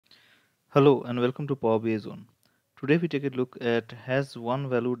Hello and welcome to Power BI Zone. Today we take a look at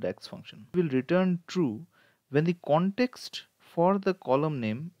HasOneValue Dax function. It will return true when the context for the column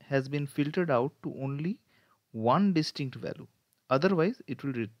name has been filtered out to only one distinct value. Otherwise, it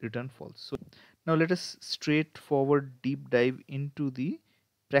will return false. So now let us straightforward deep dive into the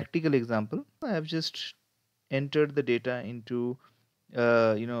practical example. I have just entered the data into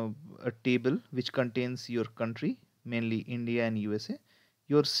a table which contains your country, mainly India and USA,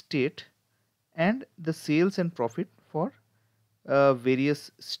 your state, and the sales and profit for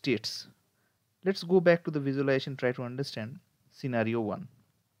various states. Let's go back to the visualization, try to understand scenario 1.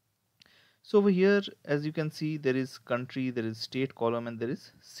 So over here, as you can see, there is country, there is state column, and there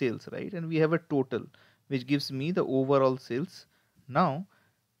is sales, right? And we have a total which gives me the overall sales. Now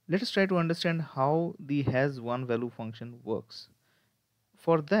let us try to understand how the HasOneValue function works.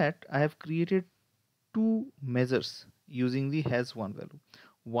 For that, I have created two measures using the HasOneValue,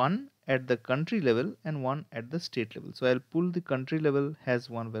 one at the country level and one at the state level. So I'll pull the country level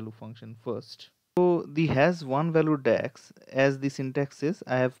HasOneValue function first. So the HasOneValue DAX, as the syntax says,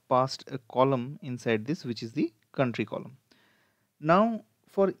 I have passed a column inside this, which is the country column. Now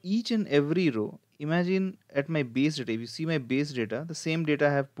for each and every row, imagine at my base data, if you see my base data, the same data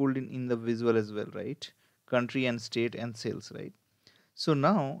I have pulled in the visual as well, right? Country and state and sales, right? So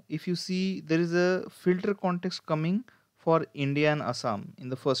now if you see, there is a filter context coming for India and Assam in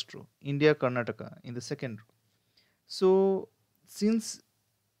the first row, India, Karnataka in the second row. So since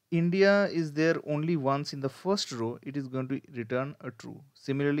India is there only once in the first row, it is going to return a true.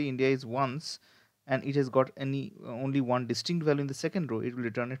 Similarly, India is once and it has got only one distinct value in the second row, it will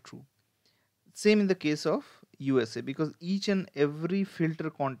return a true. Same in the case of USA, because each and every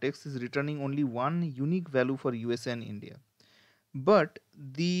filter context is returning only one unique value for USA and India. But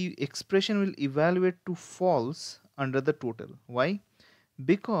the expression will evaluate to false under the total. Why?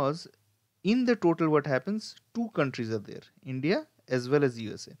 Because in the total what happens, two countries are there, India as well as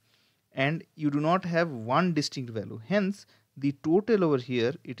USA, and you do not have one distinct value, hence the total over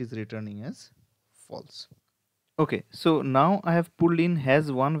here it is returning as false. Okay, so now I have pulled in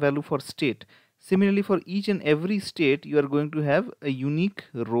HasOneValue for state. Similarly, for each and every state you are going to have a unique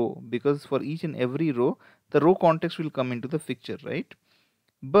row, because for each and every row the row context will come into the picture, right?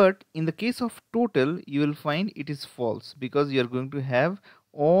 But in the case of total, you will find it is false, because you are going to have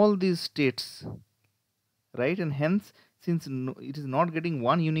all these states, right? And hence, since it is not getting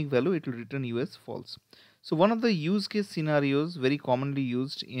one unique value, it will return you as false. So one of the use case scenarios very commonly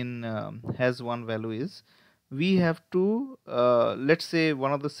used in HasOneValue is, we have to let's say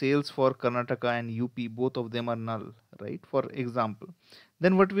one of the sales for Karnataka and UP, both of them are null, right? For example,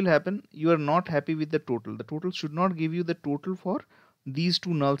 then what will happen? You are not happy with the total. The total should not give you the total for these two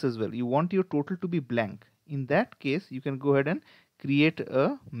nulls as well. You want your total to be blank. In that case, you can go ahead and create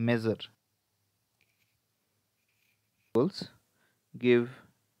a measure. Give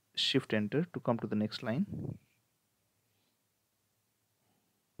shift enter to come to the next line.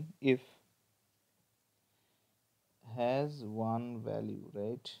 If HasOneValue,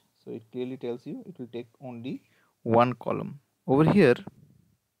 right? So it clearly tells you it will take only one column over here,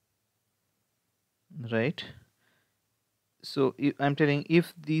 right? So if I'm telling,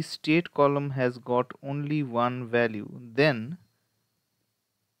 if the state column has got only one value, then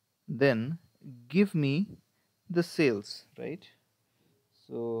give me the sales, right?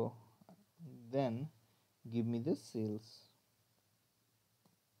 So then give me the sales,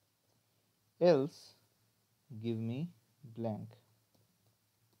 else give me blank.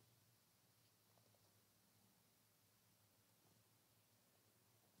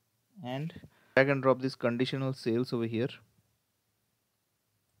 And drag and drop this conditional sales over here.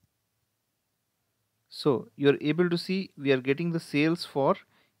 So you are able to see we are getting the sales for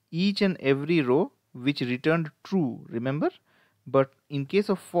each and every row which returned true, remember? But in case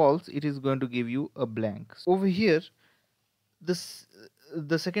of false, it is going to give you a blank. So over here,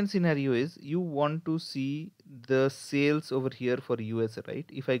 the second scenario is, you want to see the sales over here for USA, right?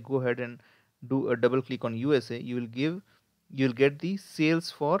 If I go ahead and do a double click on USA, you'll get the sales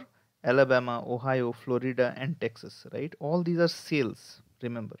for Alabama, Ohio, Florida and Texas, right? All these are sales,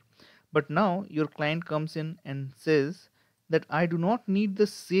 remember. But now your client comes in and says that I do not need the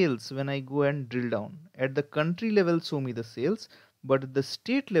sales. When I go and drill down at the country level, show me the sales, but at the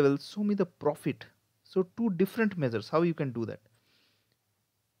state level, show me the profit. So two different measures, how you can do that?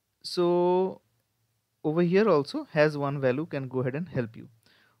 So over here also HasOneValue can go ahead and help you.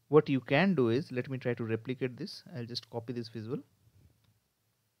 What you can do is, let me try to replicate this. I'll just copy this visual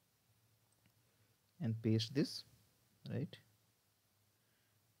and paste this, right?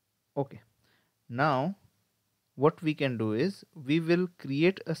 Okay, now what we can do is we will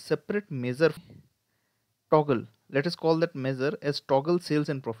create a separate measure toggle. Let us call that measure as toggle sales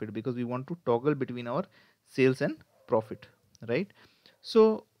and profit, because we want to toggle between our sales and profit, right?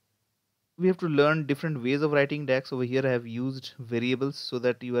 So we have to learn different ways of writing DAX. Over here I have used variables so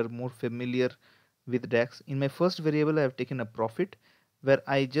that you are more familiar with DAX. In my first variable I have taken a profit, where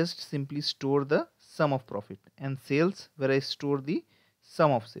I just simply store the sum of profit, and sales, where I store the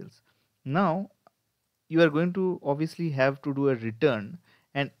sum of sales. Now you are going to obviously have to do a return,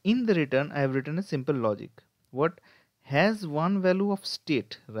 and in the return I have written a simple logic. What has one value of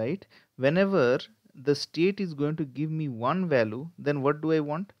state, right? Whenever the state is going to give me one value, then what do I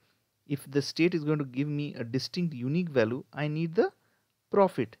want? If the state is going to give me a distinct unique value, I need the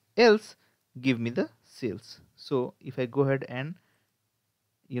profit, else give me the sales. So if I go ahead and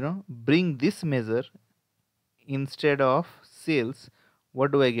bring this measure instead of sales,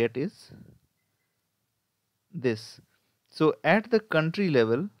 what do I get is this. So at the country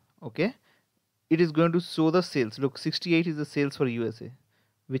level, okay, it is going to show the sales. Look, 68 is the sales for USA,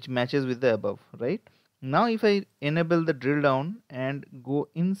 which matches with the above, right? Now if I enable the drill down and go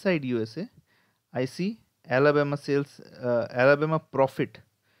inside USA, I see Alabama sales, Alabama profit,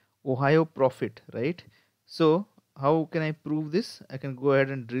 Ohio profit, right? So how can I prove this? I can go ahead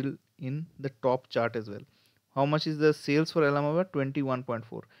and drill in the top chart as well. How much is the sales for Alabama?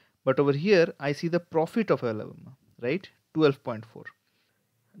 21.4. But over here I see the profit of Alabama, right? 12.4.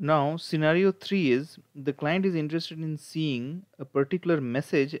 Now scenario 3 is the client is interested in seeing a particular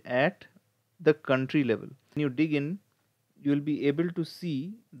message at the country level. When you dig in, you will be able to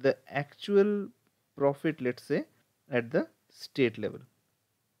see the actual profit, let's say, at the state level,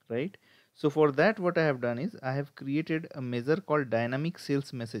 right? So for that, what I have done is I have created a measure called dynamic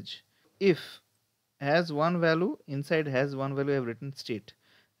sales message. If has one value, inside has one value I have written state,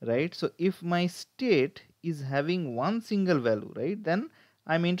 right? So if my state is having one single value, right, then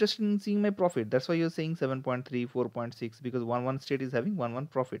I'm interested in seeing my profit. That's why you're saying 7.3, 4.6, because one state is having one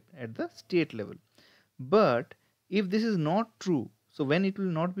profit at the state level. But if this is not true, so when it will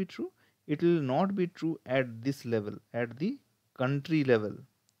not be true? It will not be true at this level, at the country level,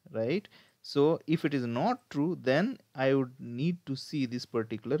 right? So if it is not true, then I would need to see this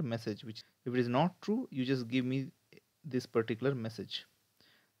particular message, which if it is not true, you just give me this particular message.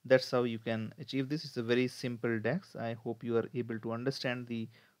 That's how you can achieve this. It's a very simple DAX. I hope you are able to understand the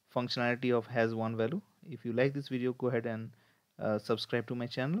functionality of has one value. If you like this video, go ahead and subscribe to my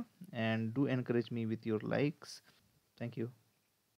channel, and do encourage me with your likes. Thank you.